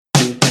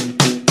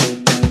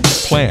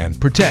plan,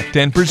 protect,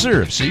 and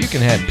preserve so you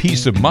can have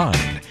peace of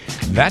mind.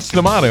 That's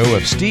the motto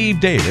of Steve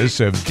Davis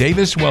of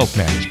Davis Wealth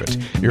Management,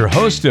 your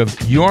host of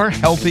Your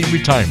Healthy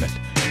Retirement.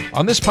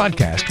 On this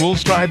podcast, we'll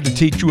strive to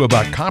teach you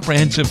about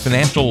comprehensive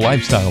financial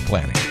lifestyle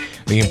planning,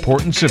 the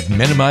importance of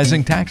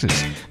minimizing taxes,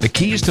 the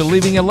keys to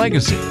leaving a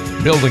legacy,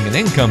 building an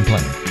income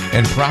plan,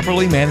 and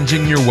properly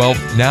managing your wealth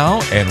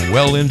now and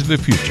well into the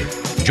future.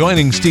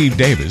 Joining Steve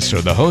Davis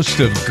are the hosts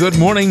of Good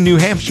Morning New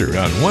Hampshire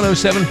on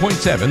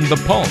 107.7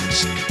 The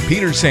Pulse,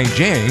 Peter St.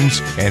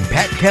 James and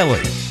Pat Kelly.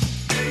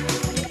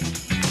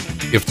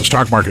 If the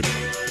stock market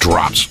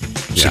drops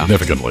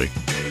significantly,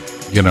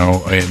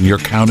 and you're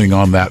counting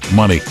on that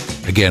money,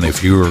 again,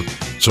 if your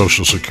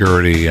Social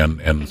Security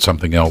and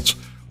something else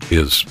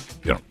is,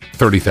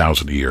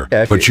 $30,000 a year,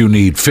 but you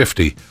need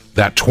 50,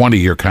 that 20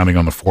 you're counting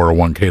on the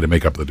 401k to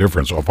make up the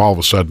difference. So if all of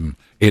a sudden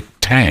it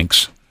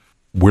tanks,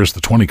 where's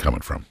the 20 coming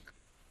from?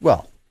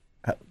 Well,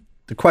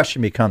 the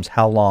question becomes,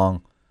 how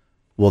long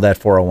will that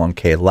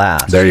 401k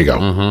last? There you go.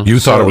 Mm-hmm. You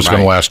thought it was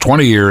going to last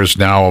 20 years.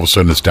 Now all of a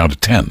sudden it's down to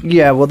 10.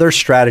 Yeah, well, there's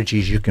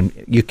strategies you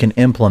can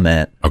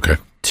implement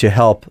to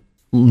help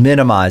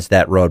minimize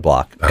that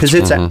roadblock, because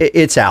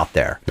it's out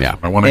there. Yeah,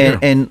 I want to hear.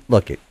 And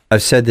look,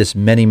 I've said this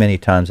many, many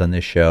times on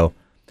this show.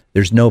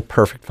 There's no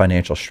perfect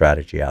financial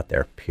strategy out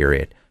there,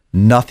 period.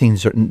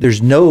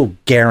 There's no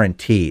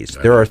guarantees.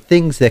 There are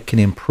things that can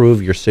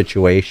improve your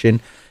situation,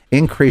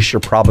 increase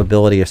your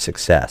probability of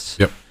success.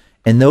 Yep.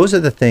 And those are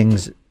the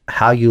things,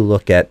 how you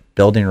look at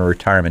building a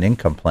retirement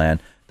income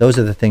plan, those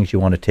are the things you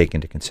want to take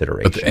into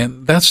consideration.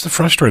 And that's the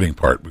frustrating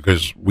part,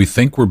 because we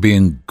think we're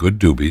being good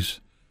doobies.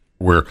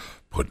 We're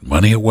putting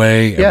money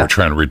away, and we're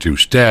trying to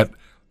reduce debt.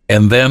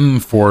 And then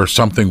for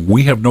something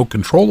we have no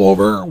control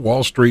over,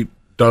 Wall Street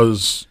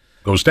goes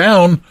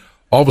down,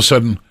 all of a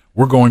sudden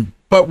we're going,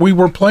 but we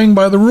were playing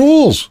by the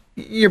rules.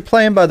 You're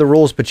playing by the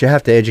rules, but you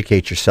have to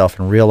educate yourself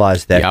and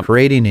realize that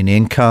creating an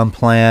income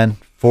plan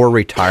for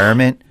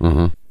retirement,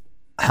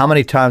 how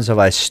many times have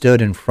I stood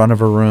in front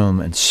of a room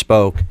and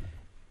spoke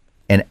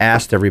and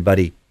asked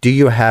everybody, do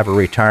you have a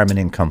retirement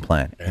income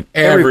plan? And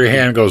every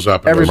hand goes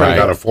up and everybody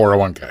got a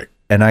 401k.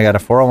 And I got a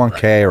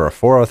 401k or a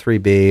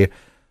 403b,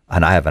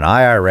 and I have an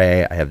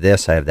IRA, I have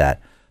this, I have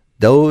that.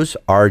 Those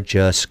are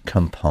just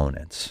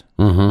components,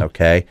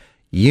 okay?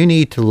 You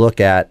need to look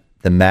at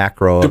the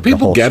macro. Do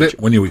people get it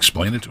when you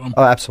explain it to them?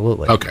 Oh,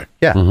 absolutely. Okay.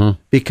 Yeah,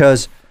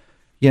 because,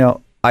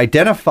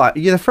 identify,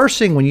 the first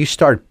thing when you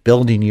start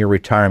building your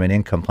retirement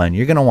income plan,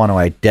 you're going to want to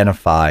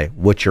identify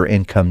what your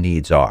income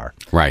needs are.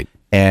 Right.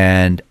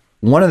 And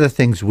one of the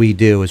things we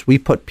do is we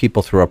put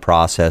people through a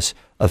process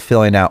of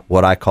filling out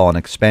what I call an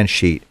expense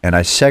sheet, and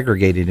I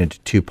segregate it into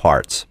two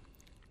parts.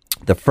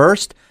 The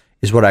first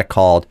is what I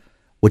called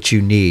what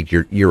you need,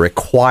 your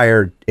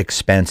required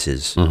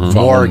expenses,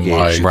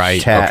 mortgage,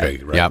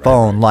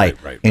 phone, light,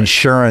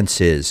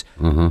 insurances,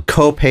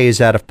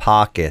 co-pays out of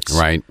pockets,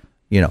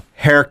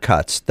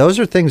 haircuts. Those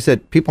are things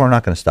that people are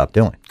not going to stop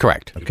doing.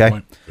 Correct.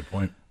 Okay. Good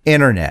point.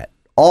 Internet,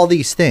 all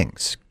these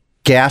things.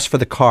 Gas for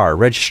the car,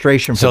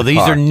 registration for the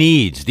car. So these are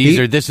needs.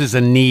 This is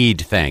a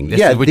need thing. This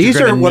is what these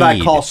you're are what I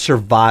need. call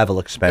survival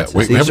expenses.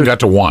 We haven't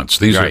got to wants.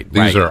 These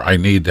are I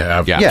need to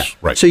have. Yeah.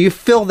 Right. So you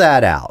fill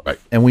that out, right,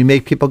 and we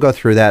make people go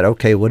through that.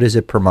 Okay, what is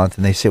it per month?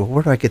 And they say, well,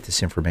 where do I get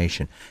this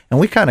information? And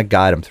we kind of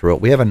guide them through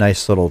it. We have a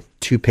nice little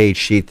 2-page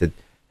sheet that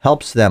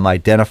helps them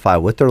identify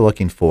what they're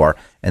looking for.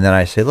 And then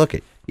I say, look,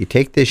 you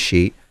take this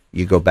sheet,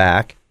 you go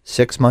back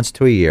 6 months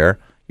to a year,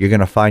 you're going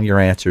to find your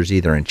answers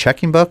either in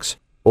checking books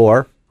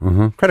or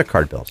credit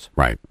card bills.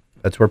 Right.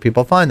 That's where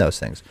people find those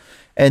things.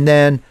 And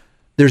then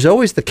there's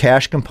always the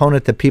cash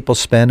component that people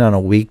spend on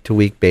a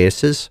week-to-week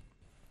basis.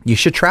 You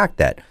should track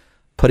that.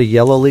 Put a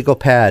yellow legal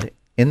pad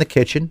in the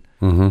kitchen,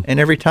 and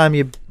every time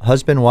you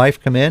husband, wife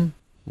come in,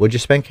 what'd you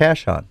spend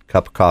cash on?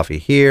 Cup of coffee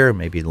here,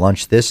 maybe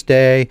lunch this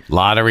day.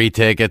 Lottery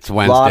tickets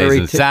Wednesdays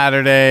and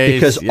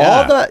Saturdays.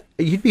 Because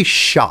you'd be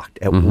shocked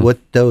at what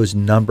those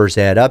numbers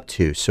add up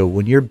to. So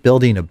when you're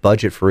building a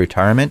budget for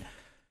retirement,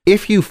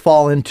 if you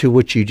fall into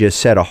what you just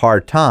said, a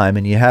hard time,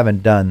 and you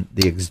haven't done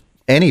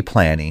any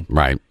planning,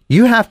 right,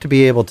 you have to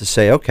be able to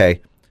say,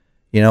 okay,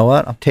 you know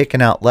what? I'm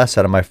taking out less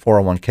out of my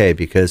 401k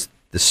because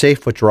the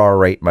safe withdrawal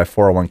rate in my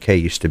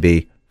 401k used to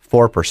be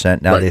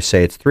 4%. Now they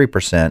say it's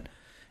 3%.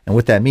 And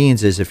what that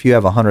means is if you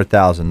have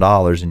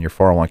 $100,000 in your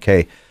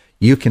 401k,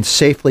 you can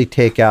safely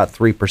take out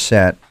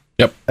 3%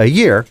 a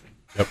year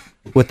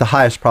with the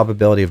highest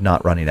probability of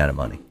not running out of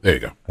money. There you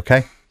go.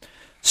 Okay?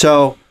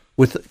 So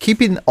with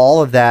keeping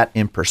all of that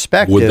in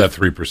perspective, would that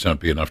 3%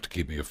 be enough to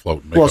keep me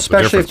afloat? And make up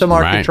especially if the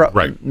market drops,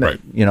 right.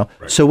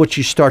 So what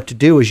you start to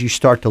do is you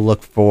start to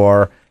look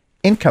for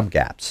income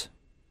gaps.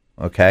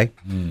 Okay,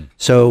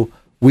 so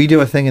we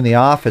do a thing in the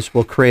office.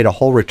 We'll create a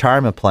whole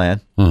retirement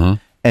plan,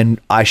 and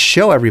I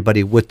show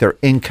everybody what their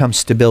income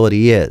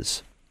stability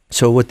is.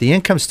 So what the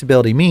income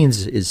stability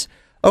means is,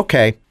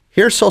 okay,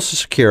 here's Social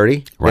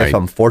Security. Right. If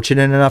I'm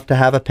fortunate enough to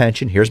have a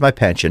pension, here's my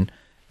pension.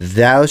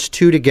 Those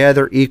two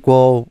together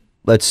equal,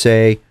 let's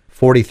say,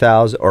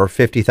 $40,000 or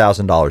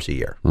 $50,000 a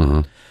year.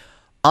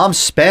 I'm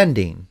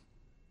spending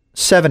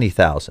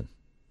 $70,000.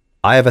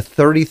 I have a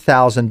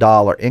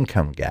 $30,000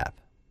 income gap.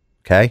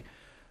 Okay.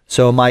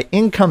 So my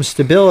income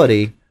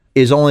stability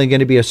is only going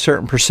to be a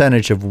certain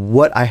percentage of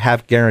what I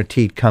have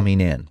guaranteed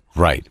coming in.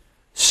 Right.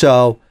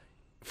 So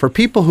for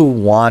people who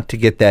want to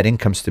get that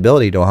income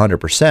stability to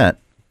 100%,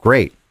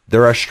 great.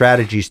 There are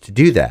strategies to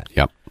do that.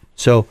 Yep.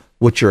 So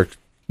what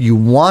you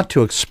want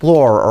to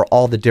explore are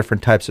all the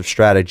different types of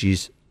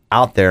strategies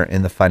out there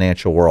in the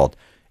financial world.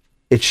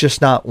 It's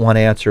just not one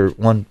answer,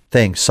 one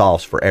thing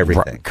solves for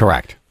everything.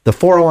 Correct. The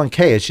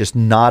 401k is just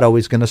not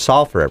always going to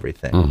solve for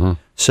everything. Mm-hmm.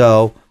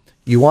 So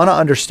you want to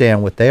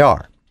understand what they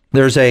are.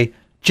 There's a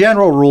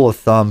general rule of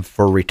thumb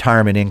for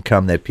retirement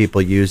income that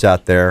people use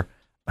out there.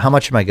 How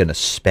much am I going to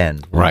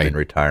spend when I'm in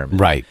retirement?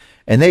 Right.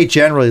 And they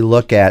generally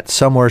look at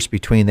somewhere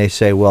between, they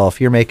say, well, if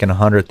you're making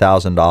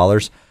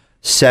 $100,000,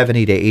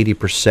 70 to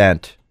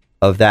 80%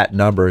 of that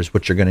number is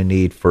what you're going to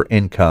need for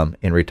income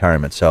in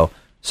retirement. So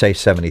say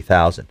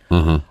 70,000.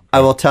 Mm-hmm. I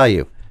will tell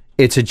you,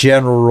 it's a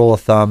general rule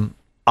of thumb.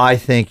 I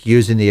think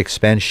using the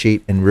expense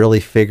sheet and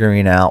really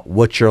figuring out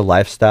what your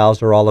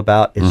lifestyles are all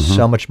about is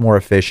so much more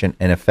efficient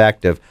and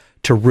effective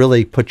to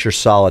really put your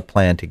solid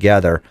plan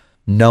together,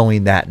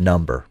 knowing that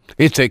number.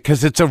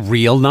 Because it's a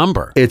real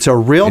number. It's a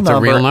real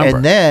number.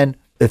 And then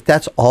if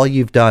that's all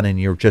you've done and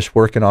you're just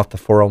working off the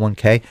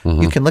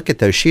 401k, you can look at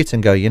those sheets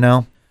and go,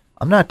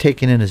 I'm not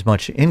taking in as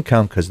much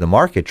income because the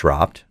market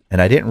dropped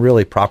and I didn't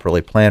really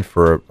properly plan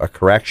for a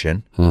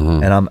correction,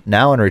 and I'm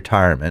now in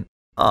retirement.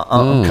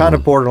 I'm kind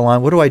of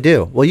borderline. What do I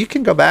do? Well, you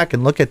can go back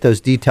and look at those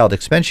detailed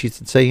expense sheets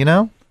and say,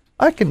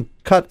 I can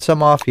cut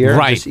some off here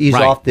and just ease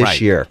off this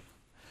year.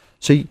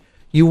 So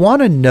you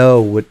want to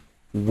know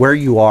where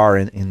you are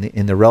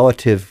in the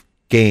relative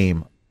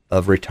game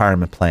of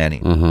retirement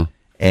planning.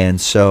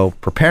 And so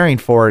preparing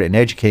for it and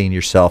educating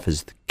yourself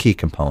is the key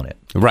component.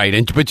 Right.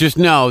 But just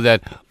know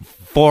that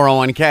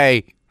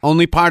 401k,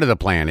 only part of the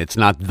plan. It's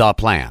not the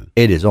plan.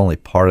 It is only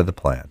part of the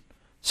plan.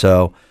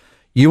 So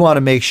you want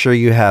to make sure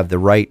you have the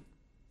right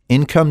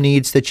income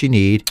needs that you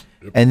need,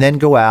 and then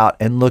go out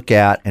and look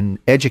at and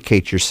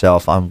educate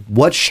yourself on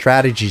what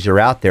strategies are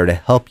out there to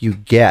help you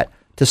get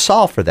to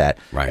solve for that.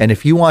 Right. And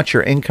if you want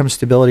your income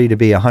stability to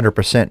be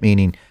 100%,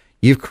 meaning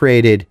you've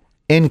created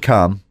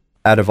income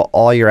out of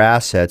all your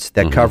assets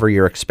that cover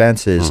your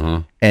expenses,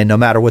 and no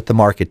matter what the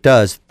market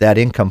does, that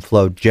income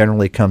flow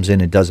generally comes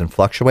in and doesn't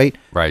fluctuate.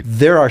 Right.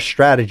 There are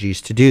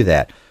strategies to do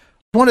that.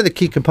 One of the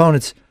key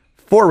components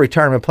for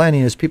retirement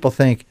planning is people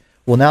think,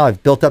 well, now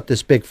I've built up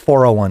this big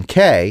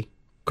 401k.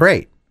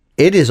 Great.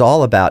 It is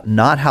all about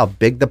not how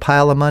big the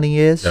pile of money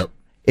is. Yep.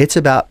 It's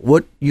about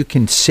what you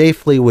can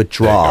safely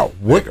withdraw.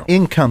 What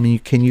income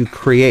can you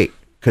create?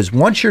 Because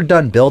once you're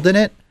done building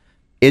it,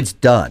 it's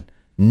done.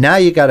 Now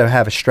you got to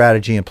have a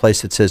strategy in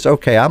place that says,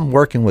 okay, I'm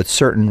working with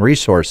certain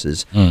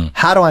resources.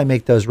 How do I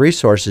make those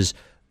resources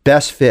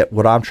best fit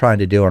what I'm trying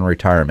to do in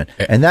retirement?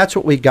 And that's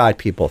what we guide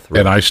people through.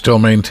 And I still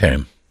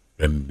maintain,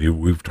 and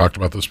we've talked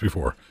about this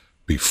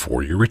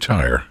before you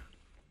retire,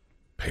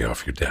 pay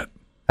off your debt.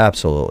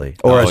 Absolutely.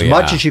 Or as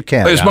much as you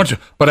can. Much,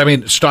 but I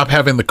mean, stop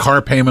having the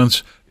car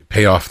payments,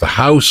 pay off the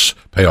house,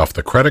 pay off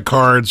the credit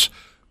cards,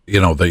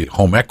 the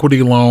home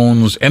equity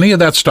loans, any of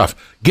that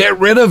stuff. Get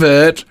rid of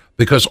it,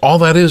 because all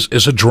that is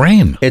a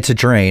drain. It's a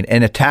drain,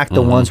 and attack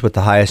the ones with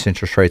the highest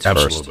interest rates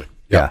first. Absolutely.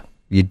 Yeah,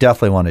 you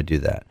definitely want to do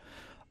that.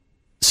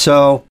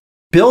 So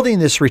building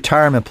this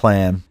retirement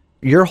plan,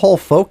 your whole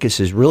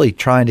focus is really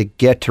trying to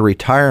get to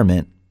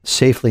retirement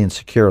safely and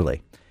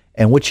securely.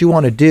 And what you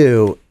want to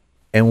do,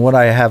 and what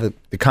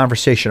the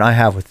conversation I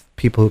have with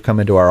people who come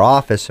into our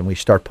office and we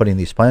start putting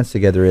these plans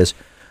together is,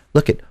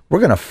 we're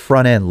going to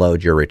front end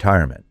load your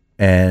retirement.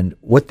 And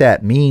what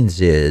that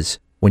means is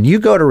when you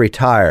go to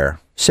retire,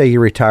 say you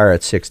retire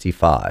at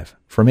 65,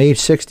 from age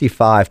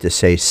 65 to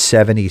say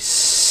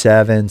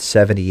 77,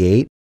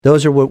 78,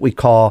 those are what we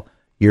call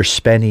your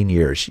spending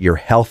years. You're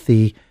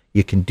healthy,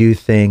 you can do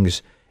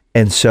things.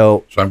 And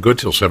so I'm good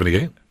till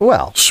 78?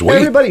 Well, sweet.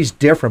 Everybody's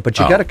different, but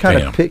you got to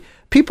kind of pick.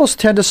 People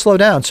tend to slow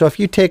down. So if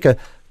you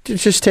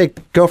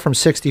go from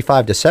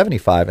 65 to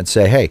 75 and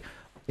say, hey,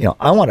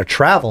 I want to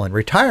travel in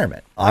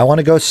retirement. I want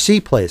to go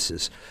see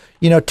places.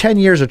 10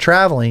 years of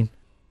traveling,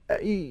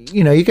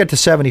 you get to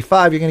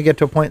 75, you're going to get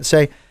to a point and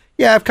say,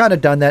 yeah, I've kind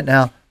of done that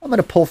now. I'm going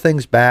to pull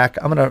things back.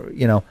 I'm going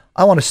to,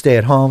 I want to stay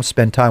at home,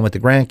 spend time with the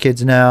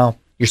grandkids now.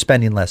 You're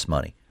spending less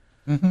money.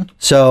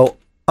 So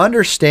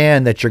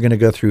understand that you're going to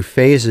go through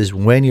phases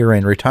when you're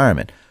in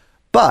retirement.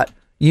 But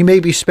you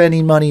may be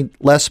spending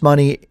less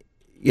money,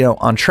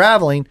 on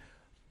traveling,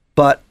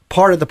 but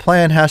part of the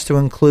plan has to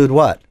include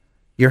what?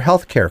 Your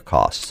healthcare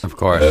costs. Of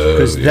course.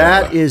 Because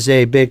that is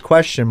a big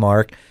question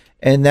mark,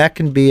 and that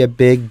can be a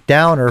big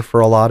downer for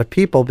a lot of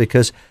people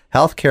because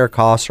healthcare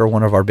costs are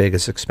one of our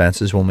biggest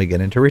expenses when we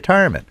get into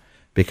retirement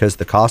because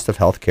the cost of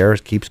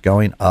healthcare keeps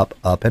going up,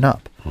 up, and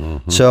up.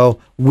 So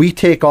we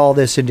take all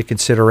this into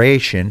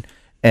consideration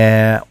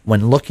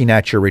when looking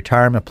at your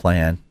retirement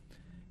plan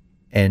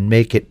and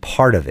make it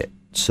part of it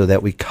so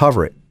that we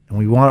cover it. And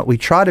we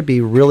try to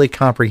be really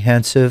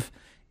comprehensive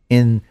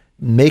in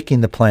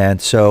making the plan.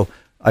 So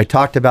I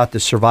talked about the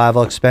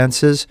survival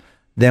expenses.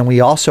 Then we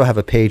also have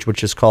a page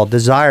which is called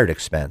desired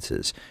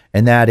expenses,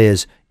 and that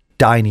is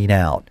dining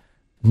out,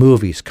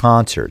 movies,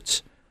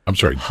 concerts, I'm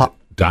sorry,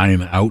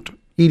 dine out?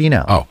 eating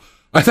out. Oh,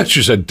 I thought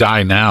you said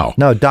die now.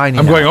 No, dining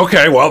I'm out. going,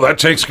 okay, well, that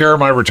takes care of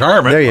my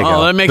retirement. There you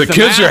go. Oh, that makes The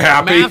kids math, are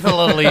happy. math a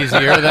little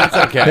easier. That's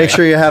okay. Make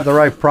sure you have the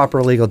right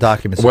proper legal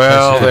documents. in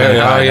Well, place to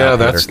dine out,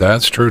 Peter.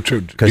 that's true,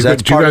 too. Do 'Cause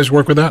that's you part of- guys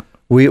work with that?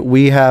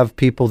 We have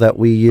people that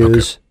we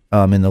use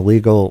in the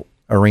legal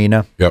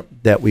arena Yep.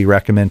 that we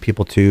recommend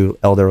people to,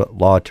 elder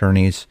law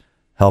attorneys,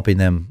 helping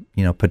them,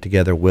 put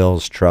together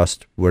wills,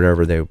 trust,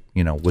 whatever they,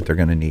 what they're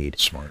going to need.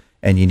 Smart.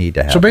 And you need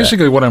to have So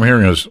basically what I'm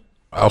hearing is,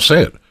 I'll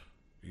say it,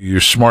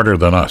 you're smarter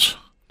than us.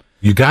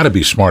 You got to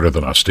be smarter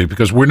than us, Steve,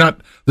 because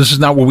this is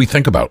not what we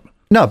think about.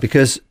 No,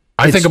 because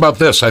I think about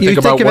this. I you think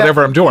about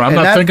whatever I'm doing. I'm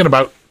and not thinking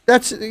about...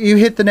 You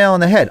hit the nail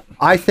on the head.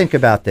 I think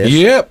about this.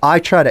 Yep. I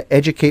try to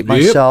educate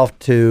myself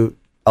to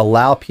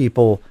allow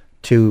people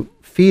to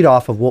feed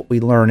off of what we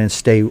learn and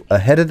stay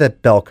ahead of the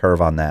bell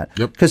curve on that.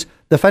 Yep. Because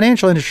the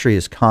financial industry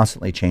is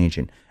constantly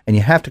changing, and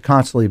you have to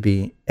constantly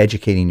be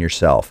educating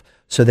yourself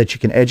so that you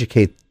can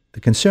educate the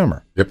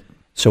consumer. Yep.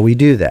 So we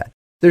do that.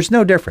 There's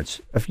no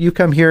difference. If you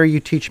come here, you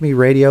teach me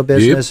radio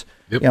business.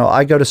 Yep.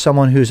 I go to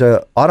someone who's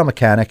a auto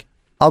mechanic.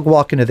 I'll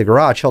walk into the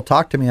garage. He'll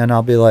talk to me, and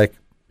I'll be like,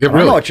 I don't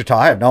know what you're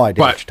talking. I have no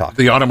idea what But you're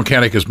talking. the auto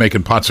mechanic is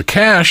making pots of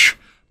cash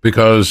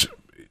because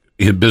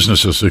his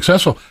business is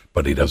successful,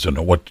 but he doesn't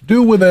know what to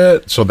do with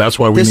it. So that's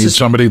why we This need is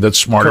somebody that's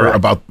smarter correct.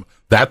 about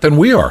that than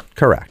we are.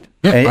 Correct.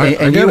 Yeah, and I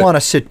and get you it. want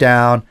to sit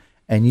down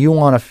and you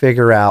want to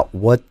figure out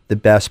what the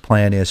best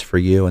plan is for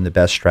you and the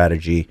best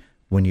strategy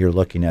when you're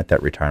looking at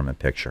that retirement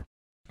picture.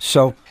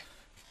 So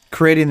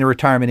creating the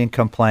retirement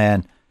income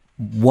plan,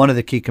 one of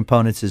the key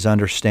components is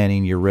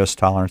understanding your risk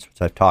tolerance,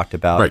 which I've talked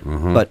about. Right.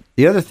 But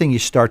the other thing you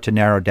start to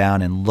narrow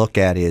down and look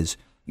at is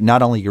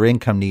not only your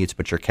income needs,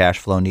 but your cash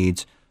flow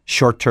needs,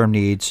 short-term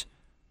needs,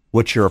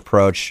 what's your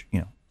approach,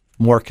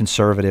 more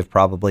conservative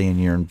probably in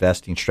your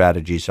investing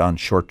strategies on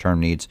short-term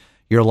needs.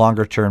 Your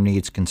longer-term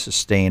needs can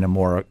sustain a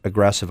more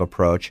aggressive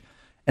approach.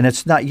 And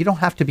you don't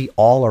have to be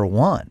all or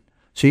one.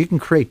 So you can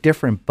create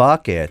different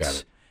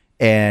buckets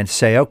and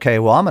say, okay,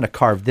 well, I'm going to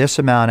carve this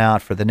amount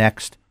out for the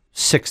next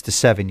 6 to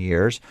 7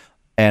 years,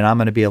 and I'm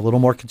going to be a little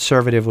more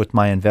conservative with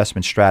my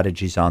investment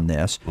strategies on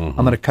this. I'm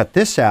going to cut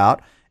this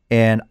out,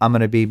 and I'm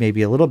going to be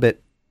maybe a little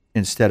bit,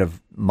 instead of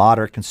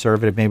moderate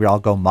conservative, maybe I'll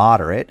go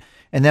moderate.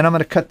 And then I'm going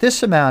to cut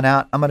this amount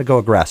out. I'm going to go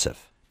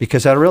aggressive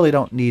because I really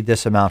don't need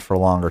this amount for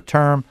longer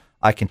term.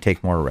 I can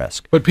take more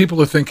risk. But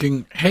people are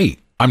thinking, hey,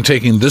 I'm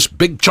taking this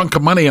big chunk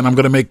of money and I'm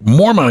going to make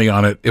more money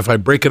on it. If I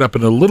break it up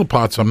into little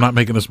pots, I'm not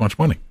making as much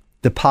money.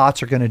 The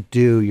pots are going to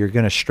do, you're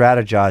going to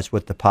strategize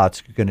what the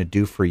pots are going to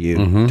do for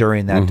you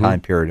during that time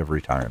period of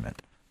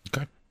retirement.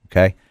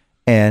 Okay.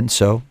 And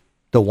so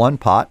the one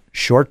pot,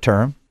 short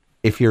term,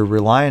 if you're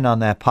relying on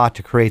that pot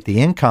to create the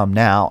income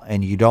now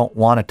and you don't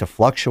want it to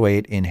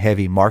fluctuate in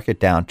heavy market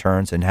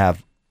downturns and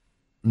have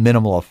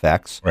minimal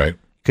effects, Right.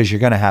 because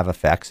you're going to have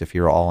effects if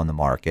you're all in the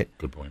market.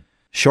 Good point.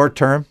 Short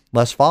term,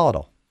 less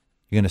volatile.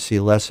 You're going to see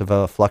less of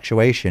a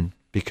fluctuation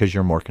because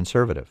you're more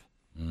conservative.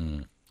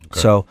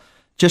 So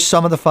just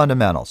some of the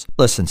fundamentals.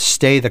 Listen,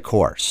 stay the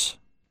course.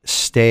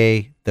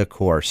 Stay the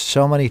course.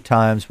 So many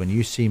times when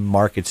you see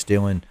markets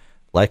doing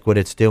like what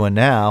it's doing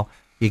now,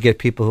 you get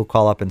people who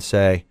call up and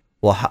say,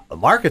 well,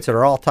 markets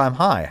are all-time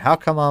high. How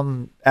come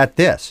I'm at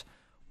this?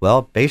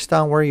 Well, based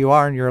on where you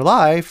are in your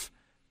life,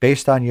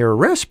 based on your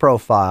risk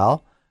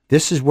profile,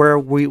 this is where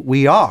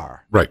we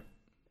are. Right.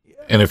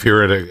 And if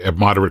you're at a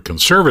moderate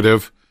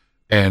conservative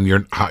and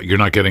you're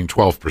not getting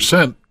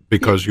 12%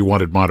 because you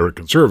wanted moderate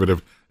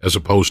conservative as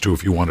opposed to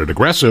if you wanted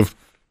aggressive.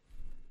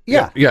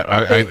 Yeah. Yeah.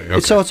 Okay.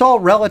 So it's all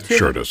relative.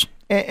 Sure it is.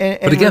 And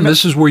But again,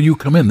 this is where you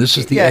come in. This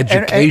is the Yeah, and-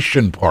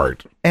 education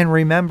part. And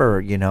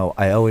remember,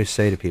 I always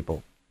say to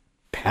people,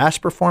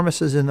 past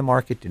performances in the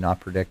market do not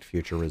predict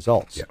future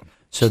results. Yeah.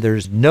 So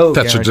there's no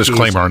That's a guarantees.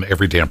 disclaimer on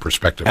every damn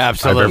perspective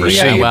Absolutely. I've ever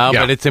Yeah, seen. well,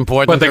 but it's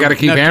important But they to- got to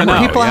keep to know.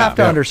 hammering. People it. have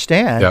to Yeah.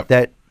 understand Yeah.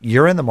 that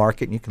you're in the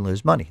market and you can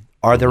lose money.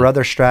 Are there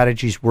other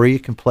strategies where you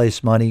can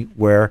place money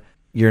where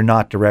you're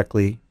not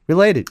directly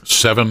related?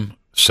 7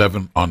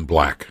 on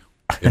black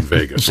in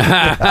Vegas.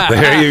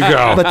 There you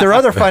go. But there are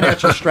other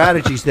financial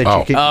strategies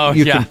that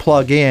you can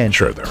plug in.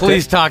 Sure there.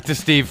 Please talk to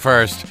Steve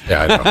first.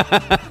 Yeah, I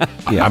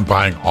know. I'm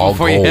buying all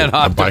Before you gold. head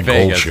off I'm to buying gold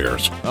Vegas.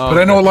 shares. But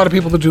I know a lot of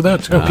people that do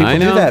that too. People I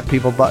do know. that.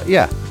 People buy.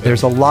 Yeah,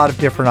 there's a lot of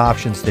different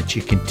options that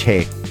you can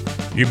take.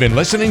 You've been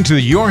listening to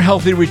the Your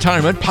Healthy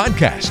Retirement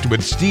podcast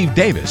with Steve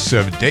Davis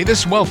of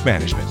Davis Wealth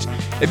Management.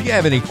 If you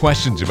have any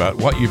questions about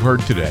what you've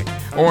heard today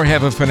or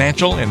have a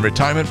financial and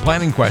retirement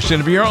planning question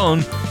of your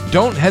own,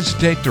 don't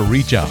hesitate to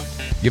reach out.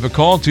 Give a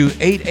call to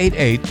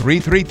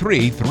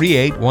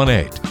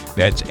 888-333-3818.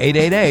 That's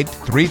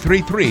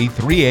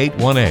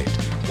 888-333-3818.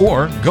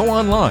 Or go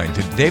online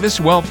to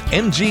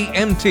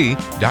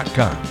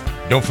daviswealthmgmt.com.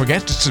 Don't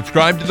forget to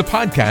subscribe to the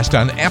podcast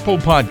on Apple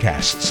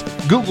Podcasts,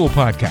 Google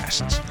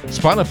Podcasts,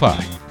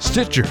 Spotify,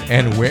 Stitcher,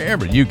 and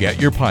wherever you get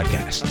your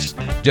podcasts.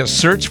 Just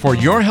search for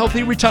Your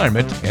Healthy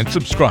Retirement and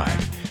subscribe.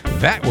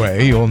 That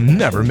way, you'll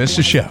never miss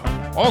a show.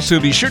 Also,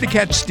 be sure to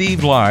catch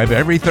Steve live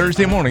every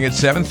Thursday morning at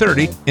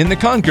 7:30 in the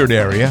Concord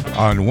area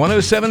on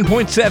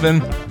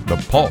 107.7 The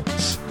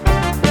Pulse.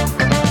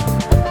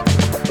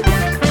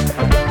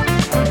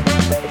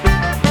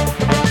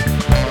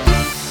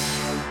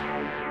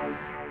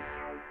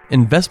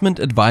 Investment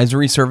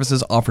advisory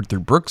services offered through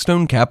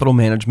Brookstone Capital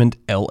Management,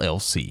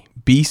 LLC,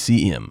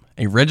 BCM,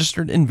 a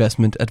registered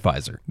investment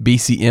advisor.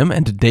 BCM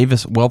and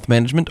Davis Wealth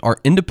Management are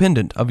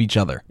independent of each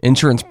other.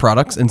 Insurance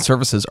products and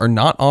services are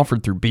not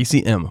offered through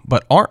BCM,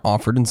 but are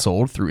offered and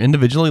sold through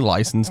individually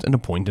licensed and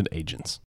appointed agents.